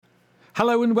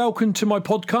Hello and welcome to my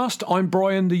podcast. I'm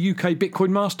Brian, the UK Bitcoin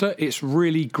Master. It's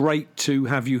really great to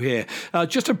have you here.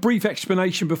 Just a brief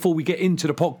explanation before we get into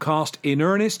the podcast in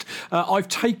earnest. I've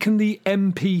taken the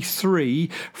MP3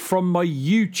 from my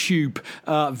YouTube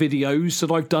videos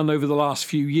that I've done over the last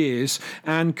few years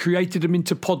and created them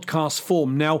into podcast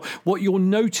form. Now, what you'll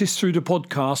notice through the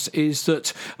podcast is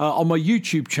that on my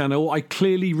YouTube channel, I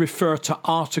clearly refer to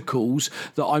articles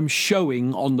that I'm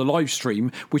showing on the live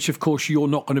stream, which of course you're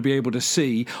not going to be able to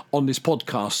see on this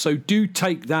podcast. So do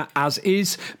take that as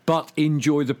is, but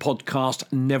enjoy the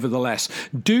podcast nevertheless.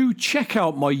 Do check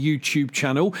out my YouTube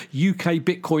channel,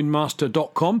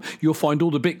 ukbitcoinmaster.com. You'll find all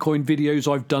the Bitcoin videos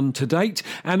I've done to date,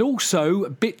 and also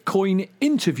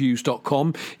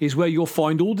bitcoininterviews.com is where you'll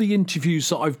find all the interviews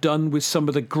that I've done with some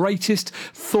of the greatest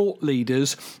thought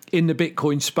leaders in the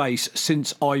Bitcoin space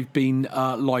since I've been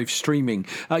live streaming.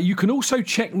 You can also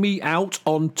check me out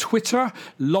on Twitter,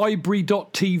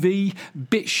 library.tv,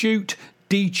 BitChute,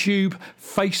 DTube,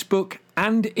 Facebook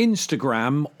and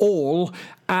Instagram, all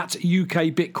at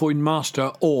UK Bitcoin Master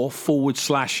or / UK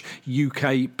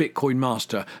Bitcoin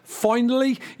Master.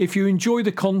 Finally, if you enjoy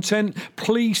the content,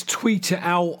 please tweet it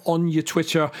out on your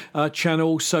Twitter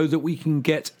channel so that we can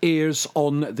get ears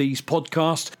on these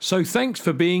podcasts. So thanks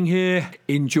for being here.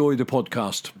 Enjoy the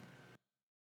podcast.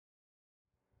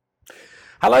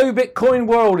 Hello Bitcoin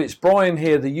world, it's Brian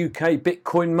here, the UK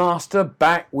Bitcoin Master,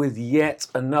 back with yet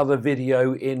another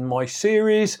video in my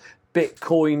series,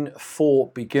 Bitcoin for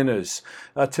Beginners.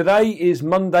 Today is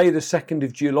Monday the 2nd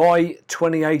of July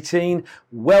 2018.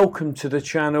 Welcome to the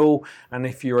channel, and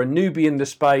if you're a newbie in the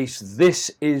space,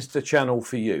 this is the channel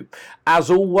for you.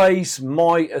 As always,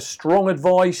 my strong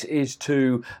advice is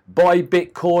to buy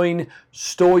Bitcoin,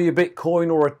 store your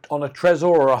Bitcoin on a Trezor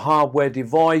or a hardware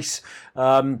device.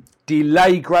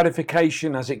 Delay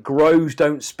gratification as it grows,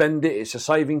 don't spend it, it's a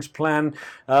savings plan.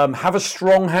 Have a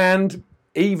strong hand,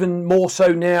 even more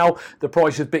so now the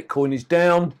price of Bitcoin is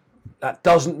down. That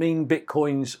doesn't mean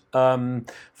Bitcoin's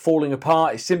falling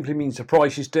apart. It simply means the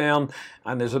price is down.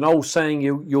 And there's an old saying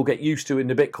you'll get used to in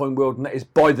the Bitcoin world, and that is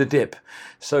buy the dip.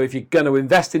 So if you're going to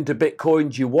invest into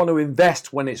Bitcoin, do you want to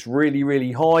invest when it's really,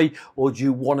 really high, or do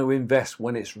you want to invest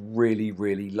when it's really,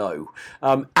 really low?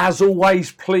 As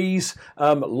always, please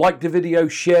like the video,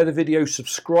 share the video,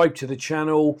 subscribe to the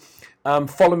channel.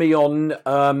 Follow me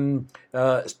on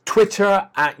Twitter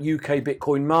at UK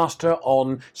Bitcoin Master,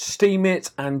 on Steemit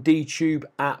and DTube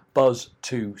at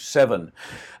Buzz27.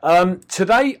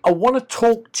 Today I want to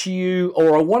talk to you,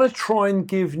 or I want to try and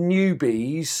give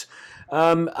newbies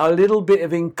a little bit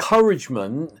of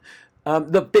encouragement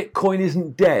that Bitcoin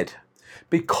isn't dead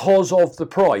because of the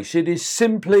price. It is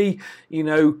simply,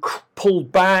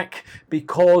 pulled back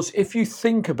because if you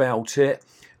think about it,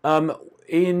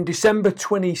 in December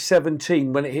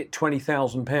 2017, when it hit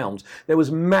 £20,000, there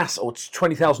was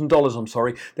 $20,000, I'm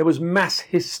sorry, there was mass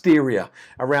hysteria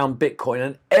around Bitcoin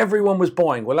and everyone was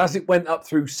buying. Well, as it went up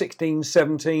through 16,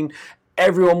 17,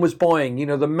 everyone was buying,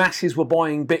 the masses were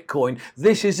buying Bitcoin.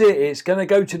 This is it, it's going to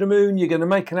go to the moon, you're going to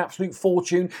make an absolute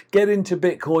fortune, get into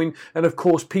Bitcoin, and of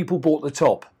course people bought the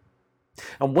top.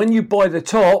 And when you buy the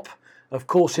top, of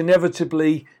course,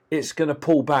 inevitably it's going to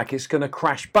pull back, it's going to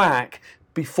crash back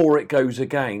before it goes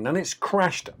again, and it's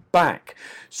crashed back.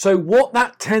 So what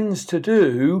that tends to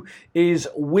do is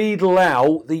wheedle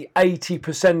out the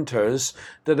 80%ers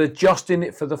that are just in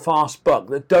it for the fast buck,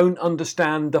 that don't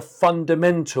understand the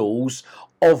fundamentals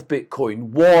of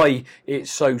Bitcoin, why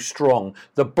it's so strong,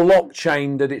 the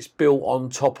blockchain that it's built on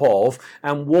top of,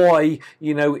 and why,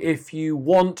 if you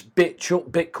want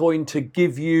Bitcoin to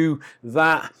give you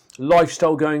that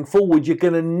lifestyle going forward, you're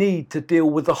going to need to deal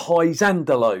with the highs and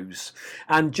the lows.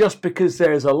 And just because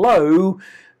there's a low,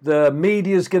 the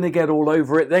media's going to get all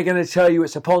over it. They're going to tell you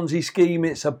it's a Ponzi scheme,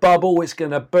 it's a bubble, it's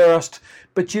going to burst.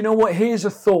 But you know what? Here's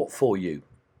a thought for you.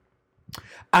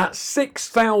 At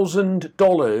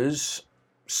 $6,000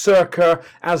 circa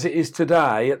as it is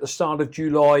today at the start of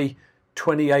July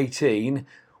 2018,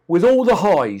 with all the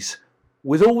highs,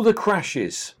 with all the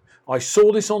crashes, I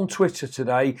saw this on Twitter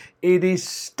today, it is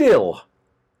still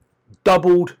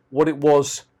doubled what it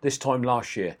was this time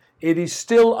last year. It is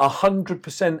still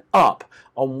 100% up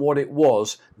on what it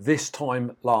was this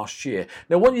time last year.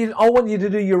 Now, I want you to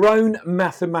do your own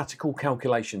mathematical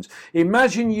calculations.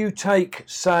 Imagine you take,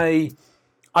 say,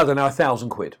 I don't know,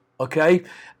 £1,000, okay?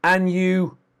 And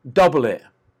you double it.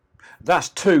 That's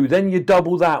 2. Then you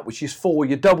double that, which is 4.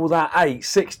 You double that, 8,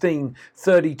 16,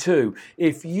 32.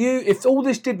 If all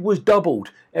this did was doubled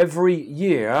every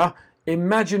year,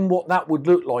 imagine what that would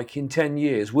look like in 10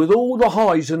 years with all the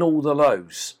highs and all the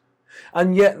lows.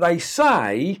 And yet they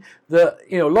say that,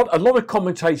 a lot of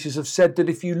commentators have said that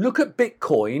if you look at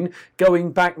Bitcoin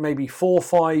going back maybe 4,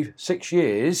 5, 6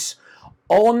 years,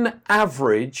 on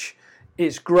average,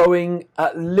 it's growing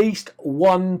at least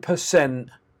 1%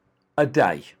 a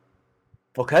day.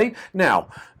 Okay, now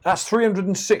that's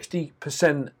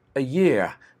 360% a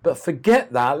year. But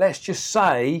forget that, let's just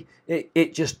say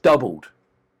it just doubled.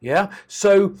 Yeah,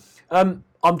 so I'm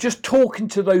just talking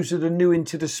to those that are new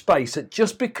into the space, that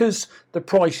just because the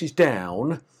price is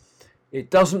down, it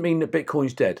doesn't mean that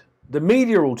Bitcoin's dead. The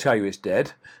media will tell you it's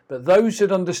dead, but those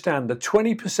that understand, the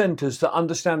 20%ers that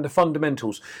understand the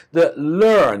fundamentals, that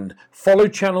learn, follow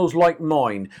channels like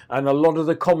mine, and a lot of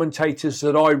the commentators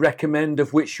that I recommend,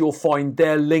 of which you'll find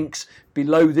their links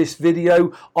below this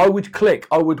video, I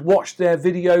would watch their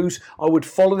videos, I would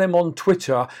follow them on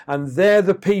Twitter, and they're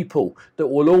the people that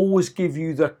will always give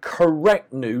you the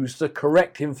correct news, the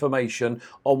correct information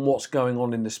on what's going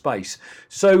on in the space.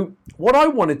 So what I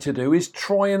wanted to do is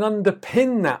try and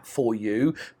underpin that for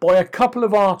you by a couple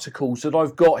of articles that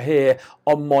I've got here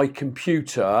on my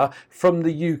computer from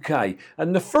the UK.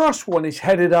 And the first one is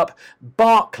headed up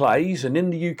Barclays, and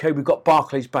in the UK we've got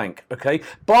Barclays Bank. Okay,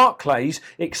 Barclays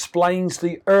explains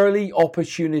the early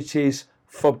opportunities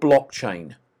for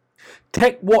blockchain.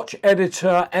 Tech Watch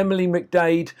editor Emily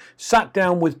McDade sat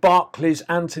down with Barclays'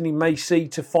 Anthony Macy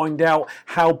to find out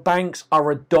how banks are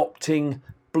adopting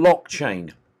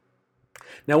blockchain.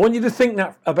 Now I want you to think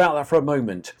about that for a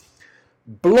moment.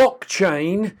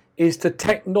 Blockchain is the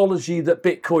technology that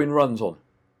Bitcoin runs on.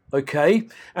 Okay,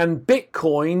 and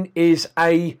Bitcoin is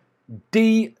a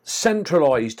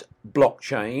decentralized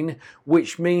blockchain,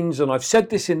 which means, and I've said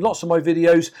this in lots of my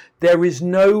videos, there is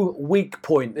no weak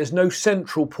point, there's no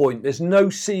central point, there's no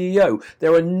CEO,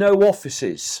 there are no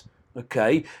offices.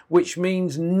 Okay, which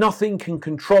means nothing can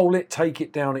control it, take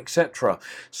it down, etc.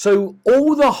 So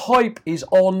all the hype is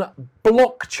on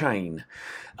blockchain.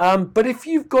 But if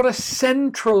you've got a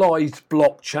centralized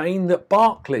blockchain that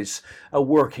Barclays are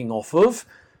working off of,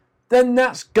 then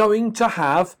that's going to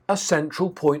have a central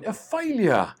point of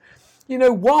failure.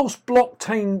 Whilst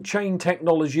blockchain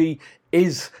technology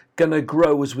is going to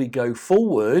grow as we go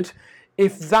forward,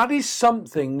 if that is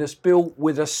something that's built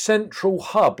with a central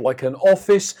hub, like an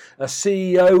office, a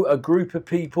CEO, a group of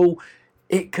people,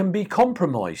 it can be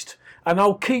compromised. And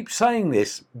I'll keep saying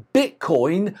this,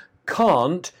 Bitcoin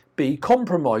can't be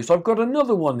compromised. I've got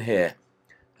another one here.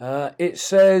 It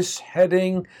says,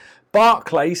 heading,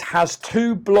 Barclays has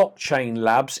 2 blockchain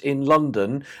labs in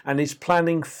London and is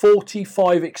planning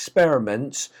 45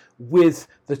 experiments with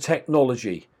the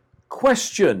technology.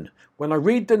 Question, when I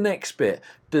read the next bit,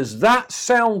 does that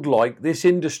sound like this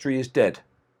industry is dead?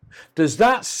 Does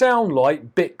that sound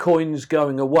like Bitcoin's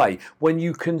going away? When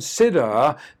you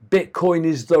consider Bitcoin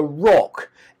is the rock,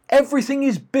 everything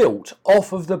is built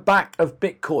off of the back of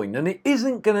Bitcoin, and it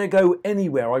isn't going to go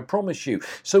anywhere, I promise you.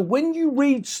 So when you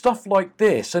read stuff like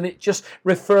this and it just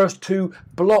refers to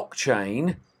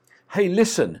blockchain, hey,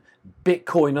 listen,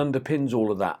 Bitcoin underpins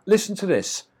all of that. Listen to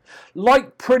this.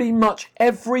 Like pretty much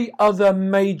every other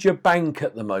major bank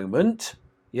at the moment,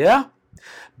 yeah,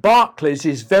 Barclays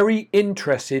is very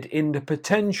interested in the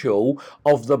potential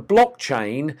of the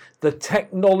blockchain, the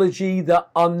technology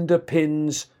that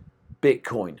underpins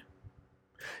Bitcoin.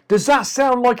 Does that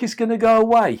sound like it's going to go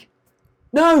away?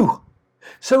 No.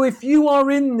 So if you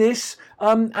are in this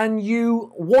and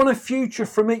you want a future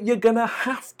from it, you're going to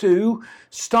have to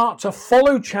start to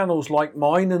follow channels like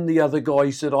mine and the other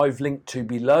guys that I've linked to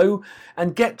below,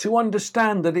 and get to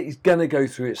understand that it's going to go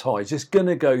through its highs, it's going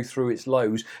to go through its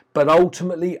lows, but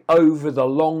ultimately over the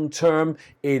long term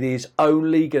it is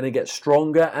only going to get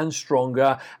stronger and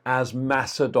stronger as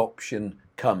mass adoption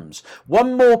comes.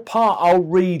 One more part I'll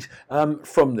read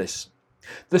from this.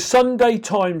 The Sunday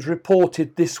Times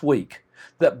reported this week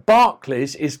that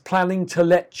Barclays is planning to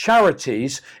let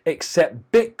charities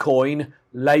accept Bitcoin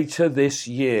later this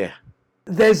year.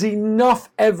 There's enough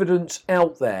evidence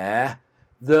out there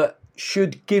that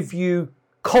should give you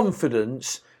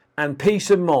confidence and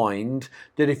peace of mind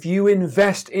that if you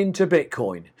invest into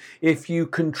Bitcoin, if you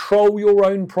control your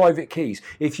own private keys,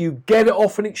 if you get it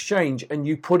off an exchange and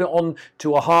you put it on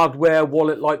to a hardware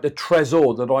wallet like the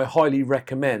Trezor that I highly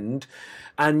recommend,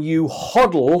 and you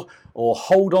hodl, or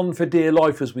hold on for dear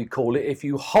life as we call it, if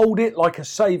you hold it like a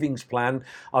savings plan,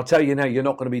 I'll tell you now, you're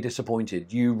not going to be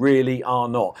disappointed. You really are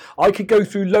not. I could go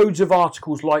through loads of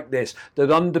articles like this that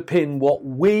underpin what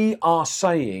we are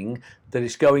saying that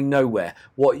it's going nowhere.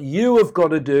 What you have got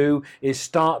to do is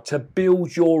start to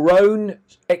build your own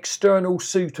external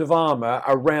suit of armour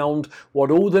around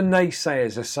what all the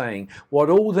naysayers are saying, what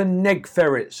all the neg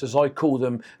ferrets, as I call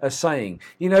them, are saying.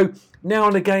 You know, now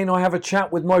and again I have a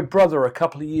chat with my brother a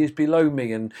couple of years below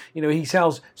me, and you know, he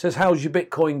says, how's your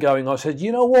Bitcoin going? I said,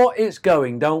 you know what, it's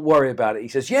going, don't worry about it. He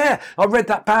says, yeah, I read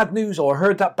that bad news, or I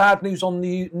heard that bad news on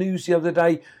the news the other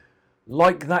day.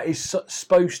 Like that is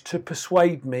supposed to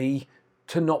persuade me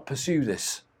to not pursue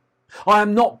this. I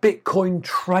am not Bitcoin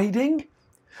trading.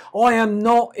 I am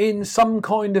not in some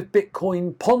kind of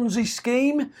Bitcoin Ponzi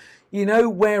scheme, you know,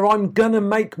 where I'm going to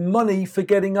make money for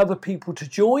getting other people to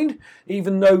join,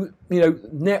 even though, you know,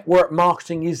 network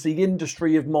marketing is the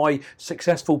industry of my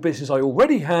successful business I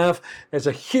already have. There's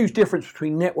a huge difference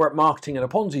between network marketing and a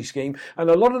Ponzi scheme. And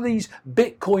a lot of these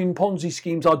Bitcoin Ponzi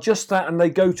schemes are just that, and they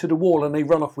go to the wall and they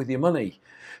run off with your money.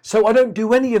 So I don't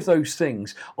do any of those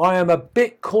things. I am a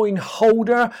Bitcoin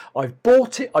holder. I've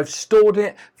bought it, I've stored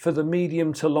it for the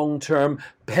medium to long term,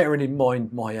 bearing in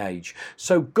mind my age.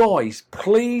 So guys,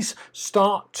 please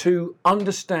start to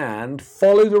understand,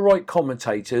 follow the right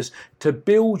commentators to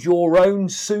build your own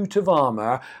suit of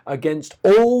armour against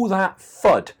all that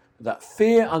FUD, that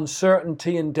fear,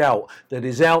 uncertainty and doubt that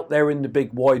is out there in the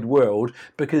big wide world,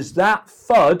 because that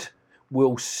FUD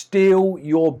will steal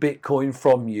your Bitcoin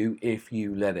from you if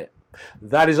you let it.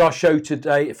 That is our show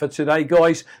today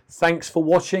guys. Thanks for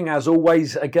watching. As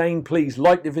always, again, please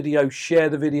like the video, share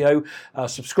the video,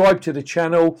 subscribe to the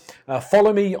channel,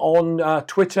 follow me on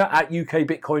Twitter at UK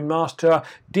Bitcoin Master,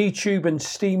 DTube and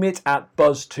Steemit at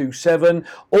Buzz27.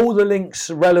 All the links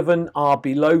relevant are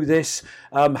below this.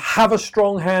 Have a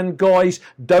strong hand, guys.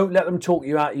 Don't let them talk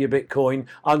you out of your Bitcoin.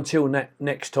 Until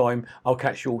next time, I'll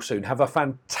catch you all soon. Have a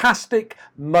fantastic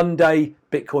Monday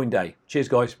Bitcoin day. Cheers,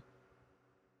 guys.